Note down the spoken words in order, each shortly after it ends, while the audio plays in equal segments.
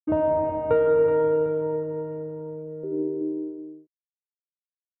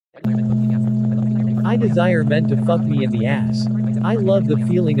I desire men to fuck me in the ass. I love the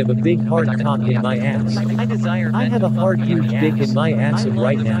feeling of a big hard cock in my ass. I have a hard huge dick in my ass of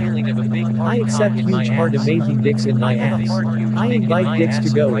right now. I accept huge hard amazing dicks in my ass. I invite dicks to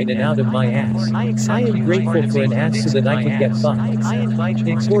go in and out of my ass. I am grateful for an ass so that I can get fucked.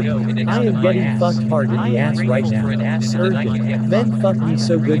 Important, I am getting fucked hard in the ass right now. Urgent, men fuck me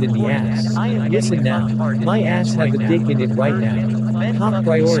so good in the ass. Listen now, my ass has a dick in it right now. Top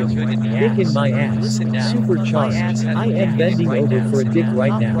priority, dick in my ass, supercharged, I am bending over for a dick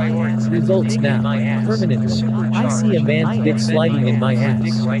right now. Results now, permanently, I see a man's dick sliding in my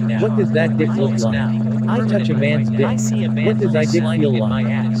ass. What does that dick look like? I touch a man's dick. What does that dick feel like?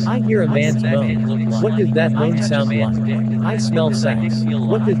 I hear a man's moan. What does that moan sound like? I smell sex.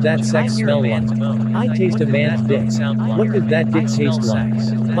 What does that sex smell like? I taste a man's dick. What does that dick taste like?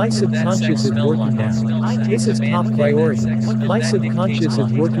 My subconscious is working now. This is top priority. My subconscious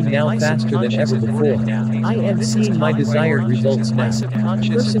is working now faster than ever before. I am seeing my desired results now.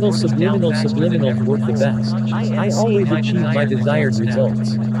 Personal subliminals work the best. I always achieve my desired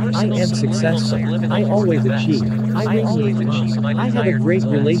results. I am successful. I always achieve. I have a great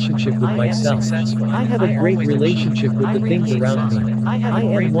relationship with myself. I have a great relationship with the things around me. I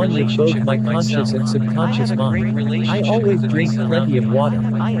am one with both my conscious and subconscious mind. I always drink plenty of water.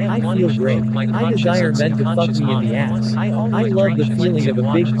 I feel great. I desire men to fuck me in the ass. I love the feeling of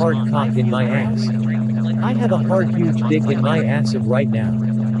a big hard cock in my ass. I have a hard huge dick in my ass of right now.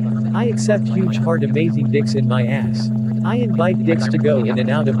 I accept huge hard amazing dicks in my ass. I invite dicks to go in and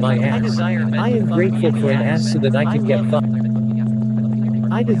out of my ass. I am grateful for an ass so that I can get fucked.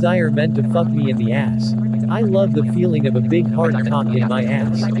 I desire men to fuck me in the ass. I love the feeling of a big hard cock in my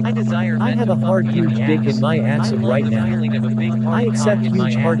ass. I have a hard huge dick in my ass of right now. I accept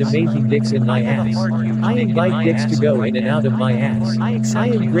huge hard amazing dicks in my ass. I invite dicks to go in and out of my ass. I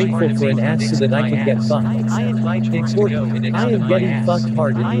am grateful for an ass so that I can get fucked. Important, I am getting fucked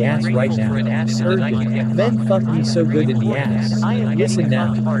hard in the ass right now. Urgent, men fuck me so good in the ass. Listen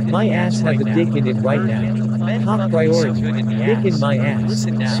now, my ass has a dick in it right now. Top priority, dick in my ass,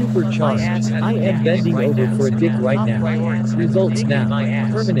 supercharged, I am bending over for a dick right now. Results now,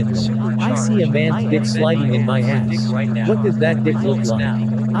 permanently, I see a man's dick sliding in my ass. What does that dick look like?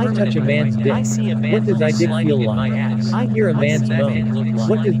 I touch a man's dick. What does that dick feel like? I hear a man's moan.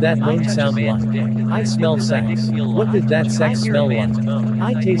 What does that moan sound like? I smell sex. What does that sex smell like?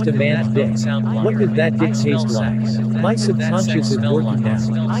 I taste a man's dick. What does that dick taste like? My subconscious is working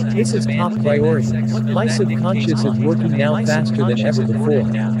now. This is top priority. My subconscious is working now faster than ever before.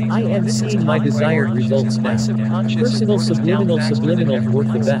 I am seeing my desired results now. Personal subliminals work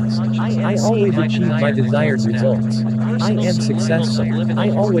the best. I always achieve my desired results. I am successful.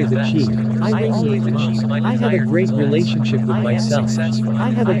 I always achieve. I have a great relationship with myself. I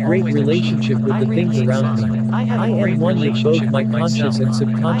have a great relationship with the things around me. I am one with both my conscious and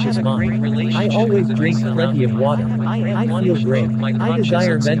subconscious mind. I always drink plenty of water. I feel great. I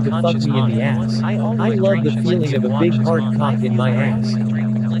desire men to fuck me in the ass. I love the feeling of a big hard cock in my ass.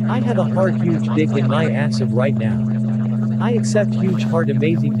 I have a hard huge dick in my ass of right now. I accept huge hard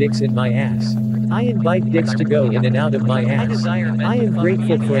amazing dicks in my ass. I invite dicks to go in and out of my ass. I am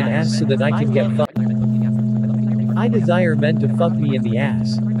grateful for an ass so that I can get fucked. I desire men to fuck me in the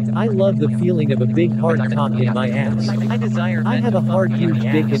ass. I love the feeling of a big hard cock in my ass. I have a hard huge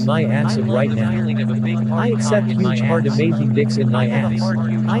dick in my ass of right now. I accept huge hard amazing dicks in my ass.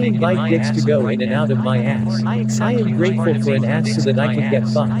 I invite dicks to go in and out of my ass. I am grateful for an ass so that I can get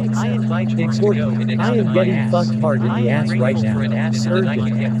fucked. Important, I am getting fucked hard in the ass right now.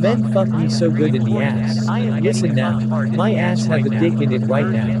 Urgent, men fuck me so good in the ass. Listen now, my ass has a dick in it right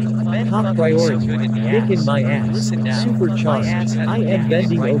now. Top priority, dick in my ass, supercharged, I am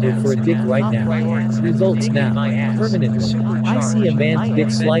bending over for a dick right now. Results now, permanently, I see a man's dick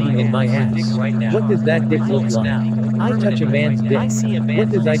sliding in my ass. What does that dick look like? I touch a man's dick. What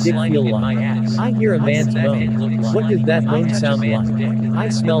does that dick feel like? I hear a man's moan. What does that moan sound like? I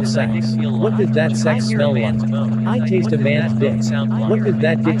smell sex. What does that sex smell like? I taste a man's dick. What does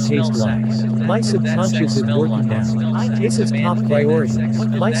that dick taste like? My subconscious is working now. This is top priority.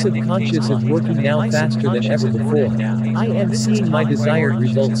 My subconscious is working now faster than ever before. I am seeing my desired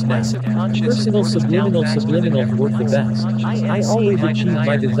results now. Personal subliminals work the best. I always achieve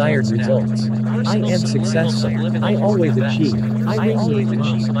my desired results. I am successful. I always achieve. I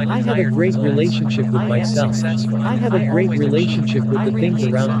have a great relationship with myself. I have a great relationship with the things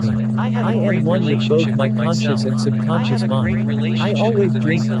around me. I am one with both my conscious and subconscious mind. I always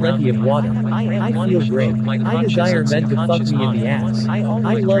drink plenty of water. I feel great. I desire men to fuck me in the ass. I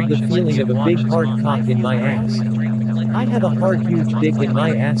love the feeling of a big hard cock in my ass. I have a hard huge dick in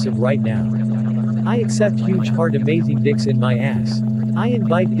my ass of right now. I accept huge hard amazing dicks in my ass. I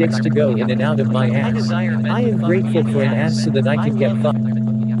invite dicks to go in and out of my ass. I am grateful for an ass so that I can get fucked.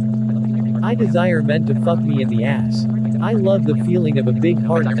 I desire men to fuck me in the ass. I love the feeling of a big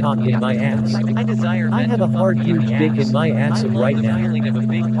hard cock in my ass. I have a hard huge dick in my ass of right now.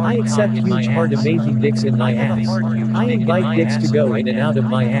 I accept huge hard amazing dicks in my ass. I invite dicks to go in and out of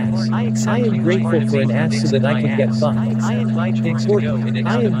my ass. I am grateful for an ass so that I can get fucked. Important.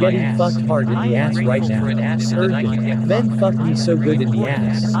 I am getting fucked hard in the ass right now. Urgent. Men fuck me so good in the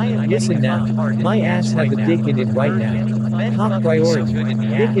ass. Listen now. My ass has a dick in it right now. Top priority.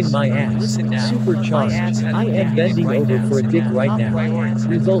 Dick in my ass. Supercharged. I am bending over for a dick right now.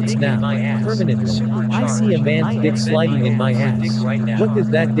 Results now. Permanently. I see a man's dick sliding in my ass. What does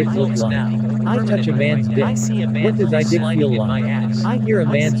that dick look like? I touch a man's dick. What does that dick feel like? I hear a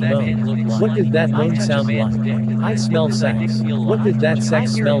man's moan. What does that moan sound like? I smell sex. What does that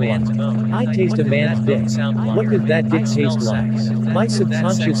sex smell like? I taste a man's dick. What does that dick taste like? My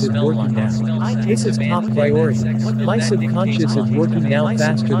subconscious is working now. This is top priority. My subconscious is working now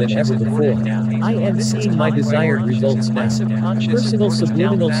faster than ever before. I am seeing my desired results now. Personal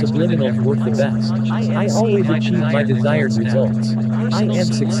subliminal subliminals work the best. I always achieve my desired results. I am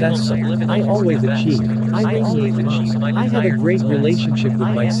successful. I always achieve. I have a great relationship with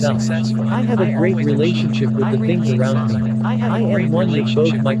myself. I have a great relationship with the things around me. I am one with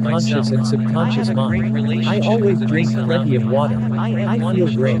both my conscious and subconscious mind. I always drink plenty of water. I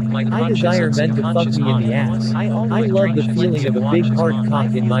feel great. I desire men to fuck me in the ass. I love the feeling of a big hard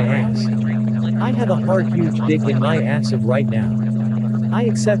cock in my ass. I have a hard huge dick in my ass of right now. I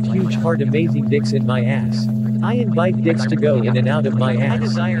accept huge hard amazing dicks in my ass. I invite dicks to go in and out of my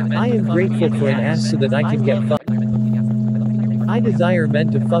ass. I am grateful for an ass so that I can get fucked. I desire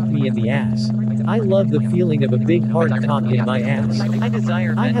men to fuck me in the ass. I love the feeling of a big hard cock in my ass.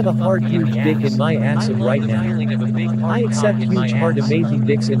 I have a hard huge dick in my ass of right now. I accept huge hard amazing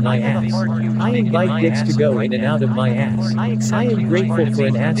dicks in my ass. I invite dicks to go in and out of my ass. I am grateful for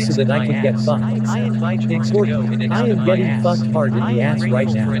an ass so that I can get fucked. Important. I am getting fucked hard in the ass right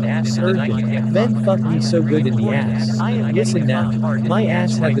now. Urgent. Men fuck me so good in the ass. Listen now. My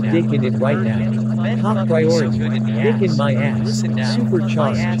ass has a dick in it right now. Top priority. Dick in my ass.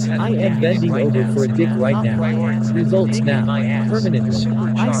 Supercharged. I am bending over for a dick right now. Results now. Permanently.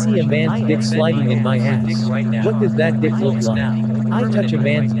 I see a man's dick sliding in my ass. What does that dick look like? I touch a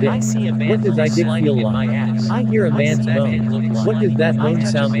man's dick. What does that dick feel like? I hear a man's moan. What does that moan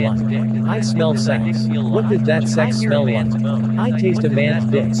sound like? I smell sex. What does that sex smell like? I taste a man's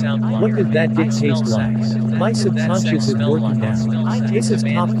dick. What does that dick taste like? My subconscious is working now. This is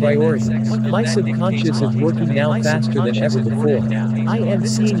top priority. My subconscious is working now faster than ever before. I am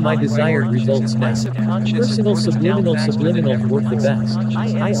seeing my desired results now. Personal subliminal subliminals work the best.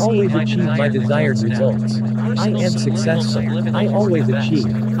 I always achieve my desired results. I am successful. I always achieve.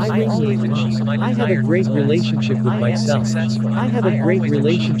 I have a great relationship with myself. I have a great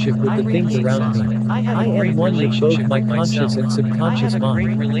relationship with the things around me. I am one with both my conscious and subconscious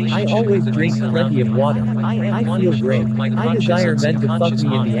mind. I always drink plenty of water. I feel great. I desire men to fuck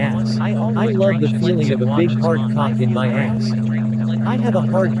me in the ass. I love the feeling of a big hard cock in my ass. I have a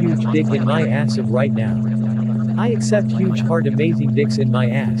hard huge dick in my ass of right now. I accept huge hard amazing dicks in my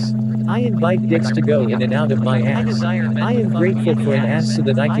ass. I invite dicks to go in and out of my ass. I am grateful for an ass so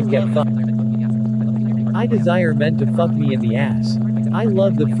that I can get fucked. I desire men to fuck me in the ass. I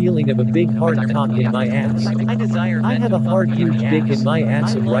love the feeling of a big hard cock in my ass. I have a hard huge dick in my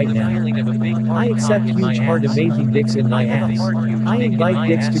ass of right now. I accept huge hard amazing dicks in my ass. I invite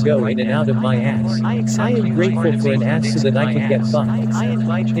dicks to go in and out of my ass. I am grateful for an ass so that I can get fucked.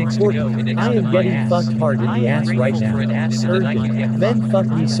 Important. I am getting fucked hard in the ass right now. Urgent. Men fuck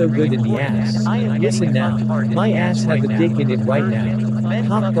me so good in the ass. Listen now. My ass has a dick in it right now.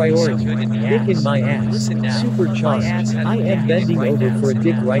 Top priority. Dick in my ass. Supercharged. I am bending over for a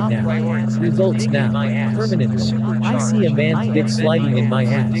dick right now. Results now. Permanently. I see a man's dick sliding in my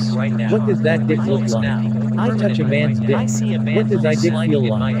ass. What does that dick look like? I touch a man's dick. What does that dick feel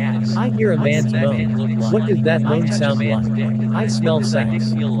like? I hear a man's moan. What does that moan sound like? I smell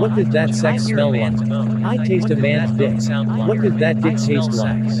sex. What does that sex smell like? I taste a man's dick. What does that dick taste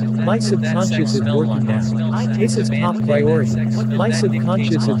like? My subconscious is working now. This is top priority. My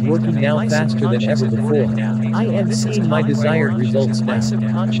subconscious is working now faster than ever before. I am seeing my desired results now.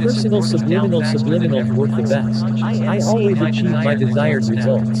 Personal subliminal subliminals work the best. I always achieve my desired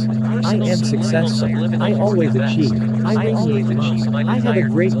results. I am successful. I always achieve. I have a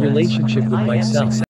great relationship with myself.